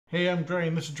Hey, I'm Dre,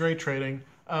 and this is DrayTrading.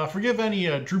 Forgive any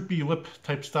droopy lip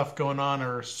type stuff going on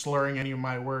or slurring any of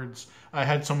my words. I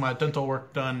had some dental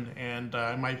work done, and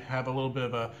I might have a little bit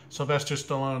of a Sylvester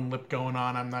Stallone lip going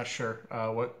on. I'm not sure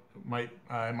what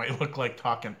I might look like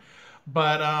talking.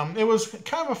 But it was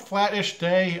kind of a flat-ish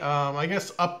day. I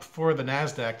guess up for the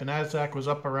Nasdaq. The Nasdaq was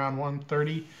up around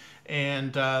 130,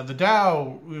 and the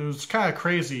Dow was kind of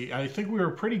crazy. I think we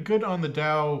were pretty good on the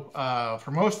Dow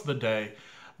for most of the day.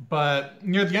 But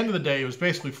near the end of the day, it was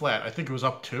basically flat. I think it was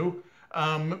up two.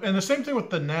 And the same thing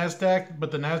with the Nasdaq, but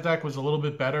the Nasdaq was a little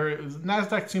bit better.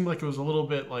 Nasdaq seemed like it was a little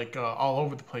bit like all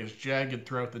over the place, jagged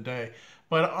throughout the day.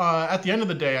 But at the end of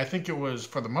the day, I think it was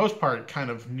for the most part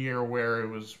kind of near where it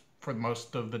was for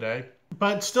most of the day.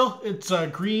 But still, it's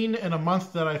green in a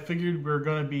month that I figured we were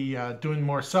going to be doing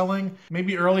more selling.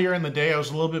 Maybe earlier in the day, I was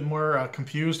a little bit more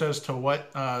confused as to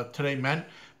what today meant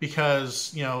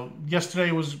because,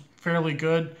 yesterday was fairly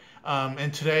good,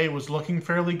 and today was looking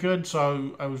fairly good.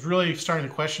 So I was really starting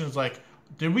to question, is like,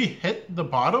 did we hit the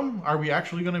bottom? Are we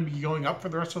actually going to be going up for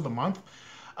the rest of the month?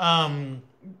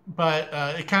 But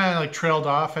it kind of like trailed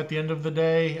off at the end of the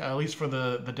day, at least for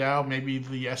the Dow, maybe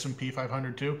the S&P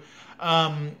 500 too.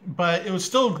 But it was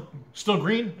still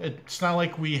green. It's not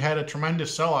like we had a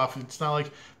tremendous sell-off. It's not like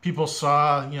people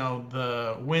saw,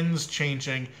 the winds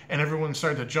changing and everyone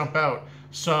started to jump out.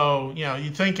 So,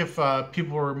 you'd think if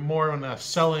people were more in a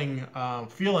selling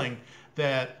feeling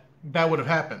that would have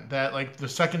happened. That like the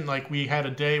second like we had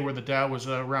a day where the Dow was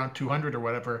around 200 or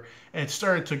whatever, and it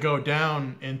started to go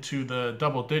down into the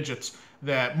double digits,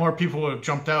 that more people would have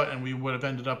jumped out and we would have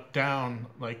ended up down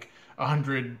like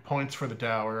 100 points for the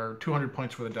Dow or 200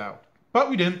 points for the Dow. But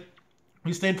we didn't.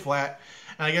 We stayed flat.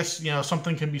 And I guess,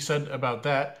 something can be said about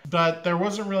that. But there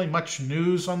wasn't really much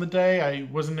news on the day. I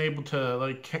wasn't able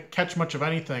to catch much of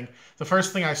anything. The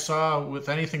first thing I saw with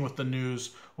anything with the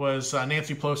news was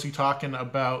Nancy Pelosi talking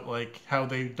about how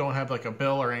they don't have a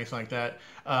bill or anything like that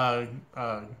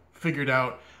figured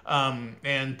out.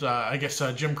 And I guess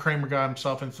Jim Cramer got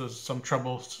himself into some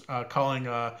trouble calling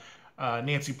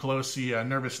Nancy Pelosi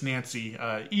Nervous Nancy.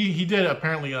 He did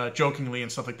apparently jokingly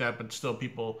and stuff like that, but still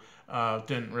people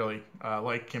didn't really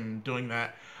like him doing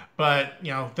that. But,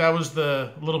 that was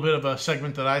the little bit of a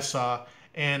segment that I saw.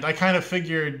 And I kind of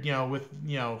figured, with,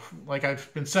 like I've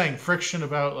been saying, friction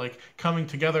about coming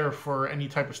together for any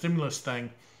type of stimulus thing,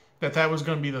 that was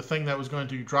going to be the thing that was going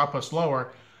to drop us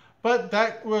lower. But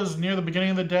that was near the beginning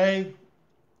of the day.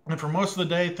 And for most of the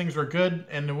day, things were good.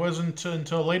 And it wasn't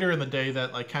until later in the day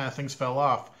that kind of things fell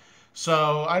off.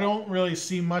 So I don't really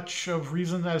see much of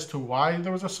reason as to why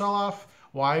there was a sell-off,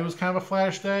 why it was kind of a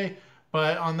flash day.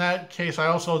 But on that case, I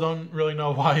also don't really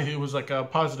know why it was a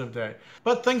positive day.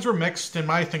 But things were mixed, and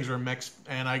my things were mixed,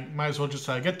 and I might as well just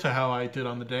get to how I did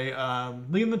on the day.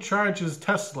 Leading the charge is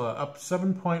Tesla, up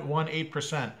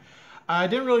 7.18%. I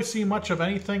didn't really see much of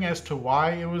anything as to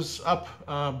why it was up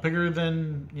bigger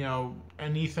than,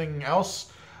 anything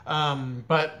else.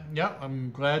 But, yeah,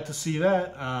 I'm glad to see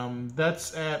that.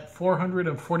 That's at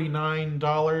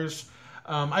 $449.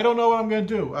 I don't know what I'm going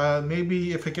to do.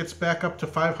 Maybe if it gets back up to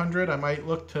 500, I might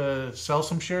look to sell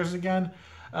some shares again.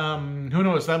 Who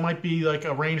knows? That might be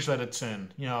a range that it's in.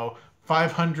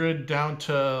 500 down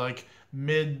to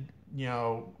mid,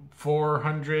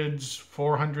 400s,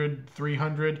 400,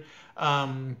 300.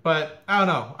 But I don't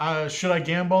know. Should I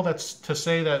gamble? That's to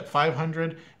say that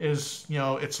 500 is,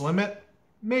 its limit.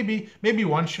 Maybe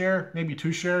one share, maybe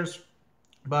two shares.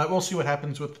 But we'll see what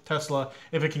happens with Tesla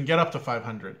if it can get up to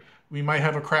 500. We might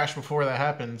have a crash before that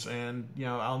happens, and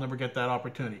I'll never get that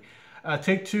opportunity.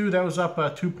 Take-Two, that was up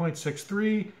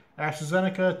 2.63.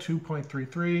 AstraZeneca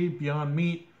 2.33. Beyond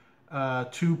Meat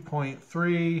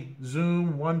 2.3.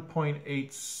 Zoom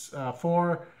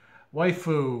 1.84.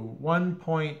 Waifu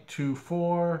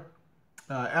 1.24.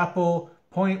 Apple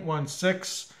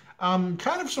 0.16. I'm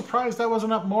kind of surprised that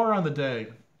wasn't up more on the day.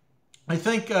 I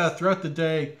think throughout the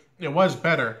day it was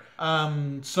better.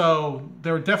 So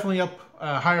they were definitely up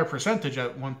a higher percentage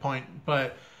at one point,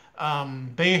 but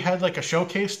they had a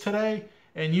showcase today,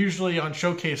 and usually on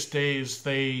showcase days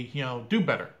they do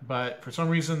better, but for some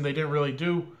reason they didn't really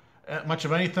do much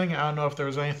of anything. I don't know if there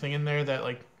was anything in there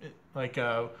that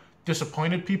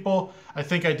disappointed people. I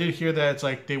think I did hear that it's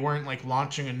they weren't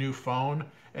launching a new phone,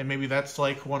 and maybe that's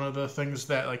one of the things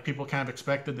that people kind of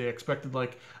expected. They expected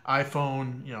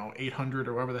iPhone 800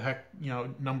 or whatever the heck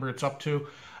number it's up to.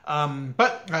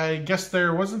 But I guess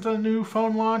there wasn't a new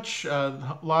phone launch.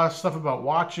 A lot of stuff about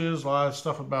watches, a lot of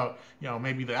stuff about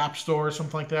maybe the App Store or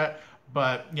something like that.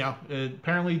 But it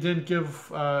apparently didn't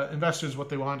give investors what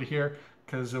they wanted to hear,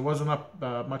 because it wasn't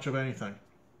up much of anything.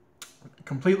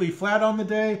 Completely flat on the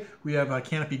day, we have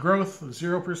Canopy Growth,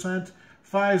 0%.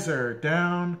 Pfizer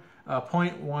down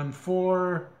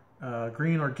 0.14.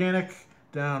 Green Organic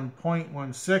down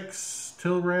 0.16.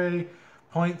 Tilray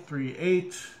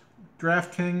 0.38.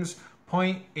 DraftKings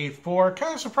 0.84.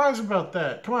 Kind of surprised about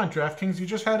that. Come on, DraftKings, you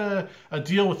just had a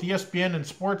deal with ESPN and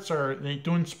sports, or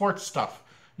doing sports stuff.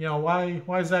 Why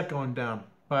is that going down?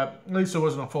 But at least it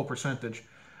wasn't a full percentage.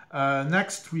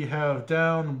 Next, we have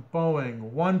down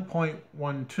Boeing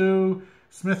 1.12,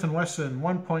 Smith & Wesson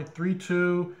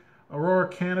 1.32, Aurora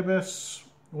Cannabis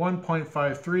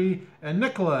 1.53, and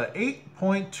Nikola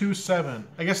 8.27.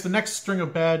 I guess the next string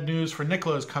of bad news for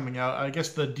Nikola is coming out. I guess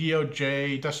the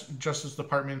DOJ, Justice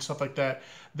Department, and stuff like that,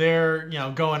 they're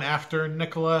going after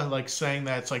Nikola, like saying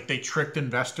that it's like they tricked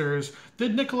investors.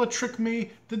 Did Nikola trick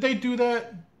me? Did they do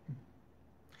that?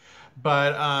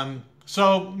 But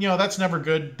so, that's never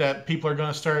good that people are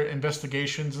going to start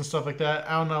investigations and stuff like that.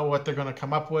 I don't know what they're going to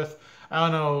come up with. I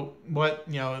don't know what,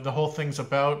 the whole thing's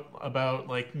about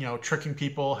like, tricking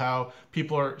people, how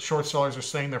short sellers are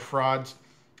saying they're frauds.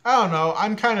 I don't know.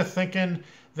 I'm kind of thinking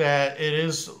that it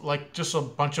is like just a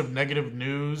bunch of negative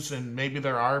news, and maybe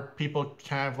there are people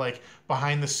kind of like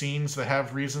behind the scenes that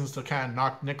have reasons to kind of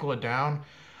knock Nikola down.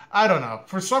 I don't know.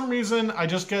 For some reason, I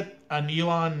just get an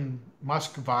Elon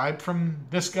Musk vibe from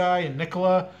this guy and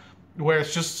Nikola, where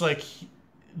it's just like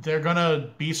they're going to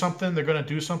be something, they're going to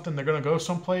do something, they're going to go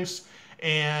someplace.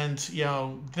 And,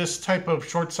 this type of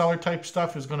short seller type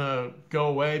stuff is going to go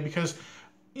away because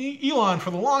Elon, for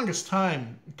the longest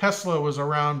time, Tesla was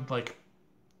around like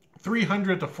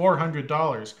 $300 to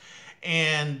 $400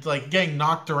 and like getting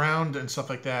knocked around and stuff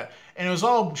like that. And it was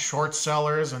all short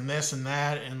sellers and this and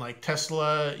that. And like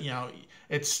Tesla,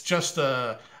 it's just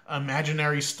a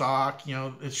imaginary stock,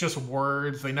 it's just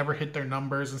words. They never hit their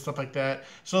numbers and stuff like that.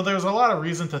 So there's a lot of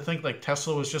reason to think like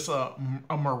Tesla was just a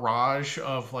mirage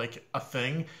of like a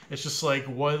thing. It's just like,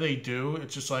 what do they do?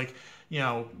 It's just like,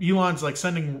 Elon's like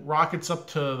sending rockets up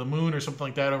to the moon or something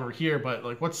like that over here. But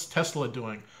like, what's Tesla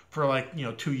doing for like,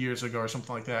 2 years ago or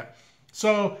something like that?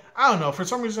 So I don't know. For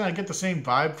some reason, I get the same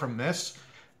vibe from this.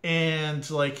 And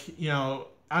like,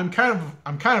 I'm kind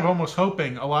of almost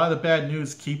hoping a lot of the bad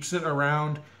news keeps it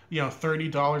around,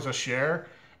 $30 a share,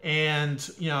 and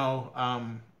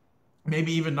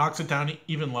maybe even knocks it down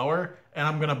even lower, and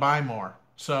I'm gonna buy more.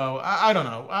 So I don't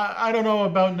know. I don't know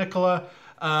about Nikola,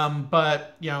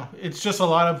 but it's just a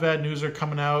lot of bad news are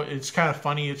coming out. It's kind of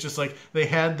funny. It's just like they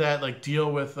had that like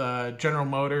deal with General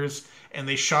Motors, and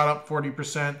they shot up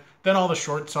 40%. Then all the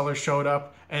short sellers showed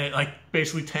up, and it like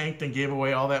basically tanked and gave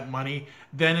away all that money.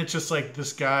 Then it's just like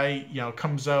this guy,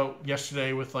 comes out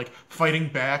yesterday with like fighting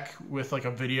back with like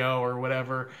a video or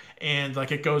whatever, and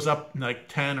like it goes up like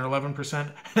 10 or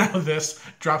 11%. Now this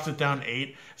drops it down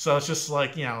 8. So it's just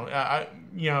like I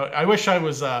wish I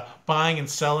was buying and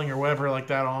selling or whatever like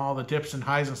that on all the dips and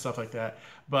highs and stuff like that.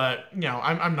 But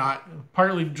I'm not,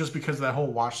 partly just because of that whole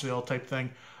watch sale type thing,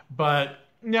 but.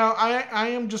 No, I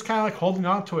am just kind of like holding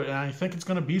on to it, and I think it's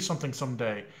going to be something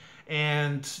someday.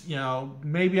 And,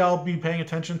 maybe I'll be paying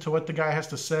attention to what the guy has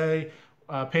to say,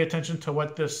 pay attention to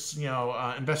what this,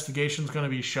 investigation is going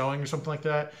to be showing or something like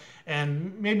that,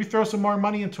 and maybe throw some more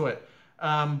money into it.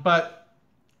 But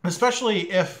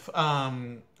especially if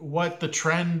what the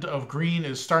trend of green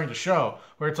is starting to show,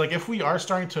 where it's like if we are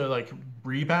starting to like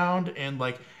rebound and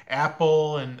like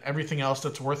Apple and everything else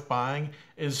that's worth buying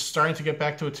is starting to get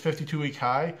back to its 52-week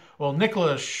high. Well,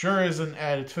 Nikola sure isn't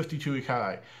at its 52-week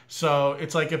high. So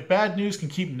it's like if bad news can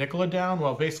keep Nikola down,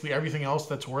 well, basically everything else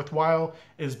that's worthwhile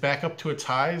is back up to its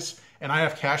highs, and I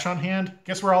have cash on hand,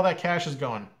 guess where all that cash is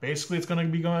going? Basically, it's going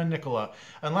to be going to Nikola.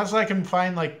 Unless I can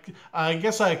find, like, I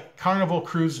guess like Carnival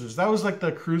Cruises. That was like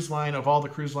the cruise line of all the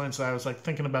cruise lines that I was like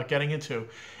thinking about getting into.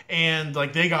 And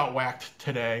like they got whacked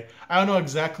today. I don't know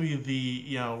exactly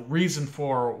the reason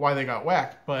for why they got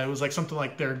whacked, but it was like something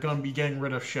like they're going to be getting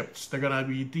rid of ships. They're going to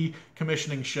be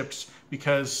decommissioning ships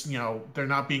because they're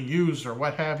not being used or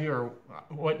what have you or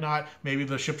whatnot. Maybe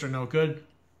the ships are no good,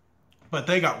 but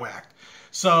they got whacked.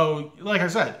 So, like I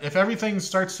said, if everything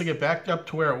starts to get back up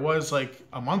to where it was like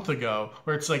a month ago,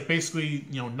 where it's like basically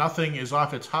nothing is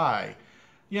off its high,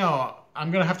 I'm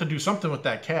going to have to do something with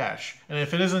that cash. And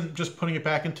if it isn't just putting it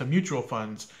back into mutual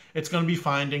funds, it's going to be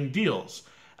finding deals.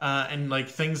 And like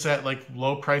things at like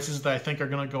low prices that I think are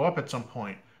going to go up at some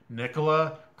point.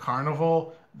 Nikola,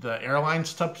 Carnival, the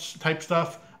airlines type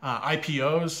stuff,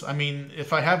 IPOs. I mean,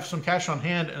 if I have some cash on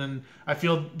hand and I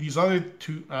feel these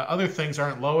other things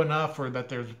aren't low enough or that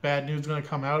there's bad news going to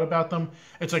come out about them,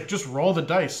 it's like just roll the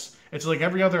dice. It's like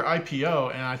every other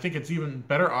IPO, and I think it's even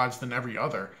better odds than every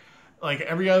other. Like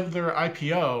every other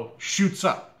IPO shoots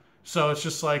up. So it's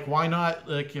just like, why not,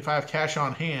 like, if I have cash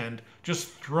on hand, just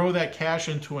throw that cash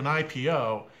into an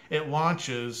IPO. It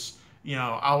launches,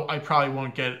 I probably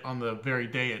won't get it on the very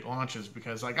day it launches,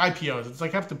 because like IPOs, it's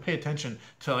like I have to pay attention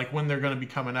to like when they're going to be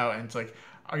coming out, and it's like,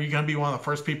 are you going to be one of the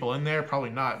first people in there? Probably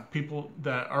not. People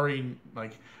that already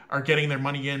like are getting their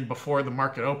money in before the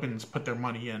market opens put their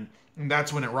money in, and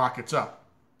that's when it rockets up.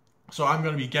 So I'm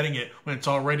going to be getting it when it's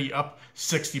already up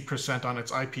 60% on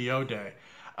its IPO day.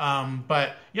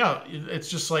 But yeah, it's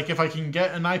just like if I can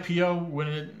get an IPO when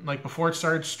it, like, before it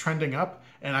starts trending up,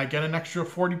 and I get an extra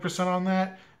 40% on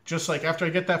that, just like after I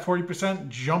get that 40%,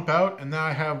 jump out, and now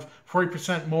I have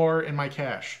 40% more in my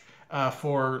cash.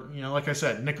 For, like I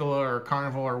said, Nikola or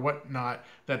Carnival or whatnot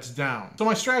that's down. So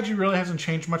my strategy really hasn't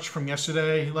changed much from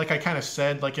yesterday. Like I kind of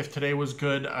said, like if today was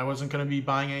good, I wasn't going to be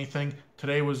buying anything.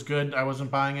 Today was good, I wasn't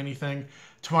buying anything.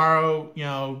 Tomorrow,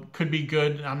 could be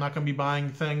good. I'm not going to be buying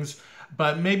things.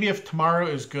 But maybe if tomorrow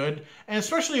is good, and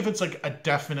especially if it's like a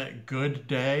definite good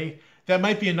day, that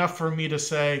might be enough for me to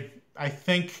say, I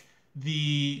think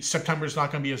the September is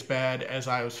not going to be as bad as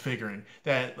I was figuring.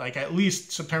 That like at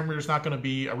least September is not going to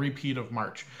be a repeat of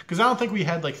March, because I don't think we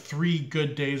had like 3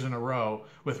 good days in a row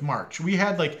with March. We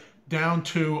had like down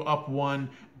 2, up 1,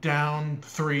 down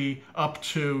 3, up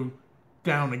 2,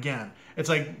 down again. It's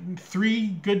like 3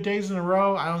 good days in a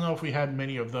row. I don't know if we had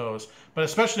many of those, but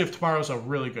especially if tomorrow's a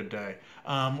really good day,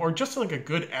 or just like a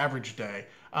good average day.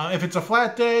 If it's a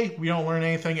flat day, we don't learn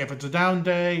anything. If it's a down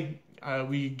day,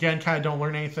 we again kind of don't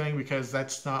learn anything, because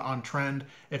that's not on trend.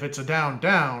 If it's a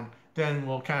down, then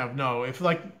we'll kind of know.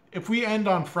 If we end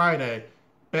on Friday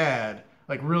bad,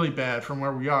 like really bad from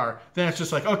where we are, then it's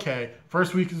just like, okay,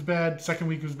 first week is bad, second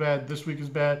week is bad, this week is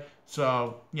bad.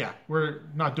 So yeah, we're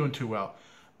not doing too well.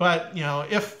 But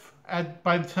if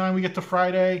by the time we get to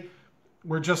Friday,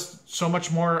 we're just so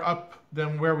much more up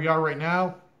than where we are right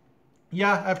now,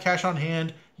 yeah, I have cash on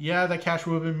hand. Yeah, that cash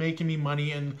would have been making me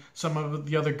money and some of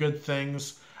the other good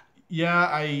things. Yeah,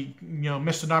 I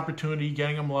missed an opportunity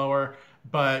getting them lower,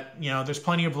 but there's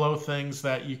plenty of low things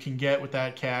that you can get with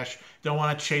that cash. Don't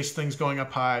want to chase things going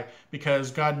up high,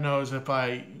 because God knows if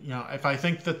I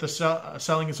think that the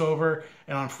selling is over,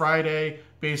 and on Friday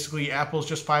basically Apple's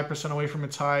just 5% away from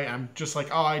its high, I'm just like,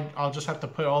 oh, I'll just have to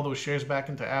put all those shares back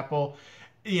into Apple.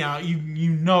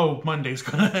 Monday's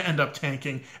going to end up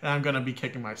tanking, and I'm going to be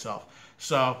kicking myself.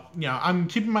 So, I'm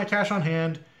keeping my cash on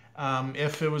hand.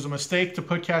 If it was a mistake to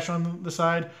put cash on the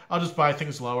side, I'll just buy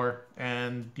things lower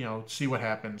and, see what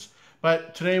happens.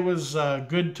 But today was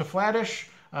good to flattish.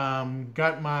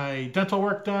 Got my dental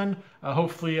work done.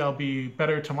 Hopefully I'll be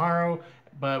better tomorrow,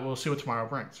 but we'll see what tomorrow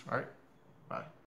brings. All right.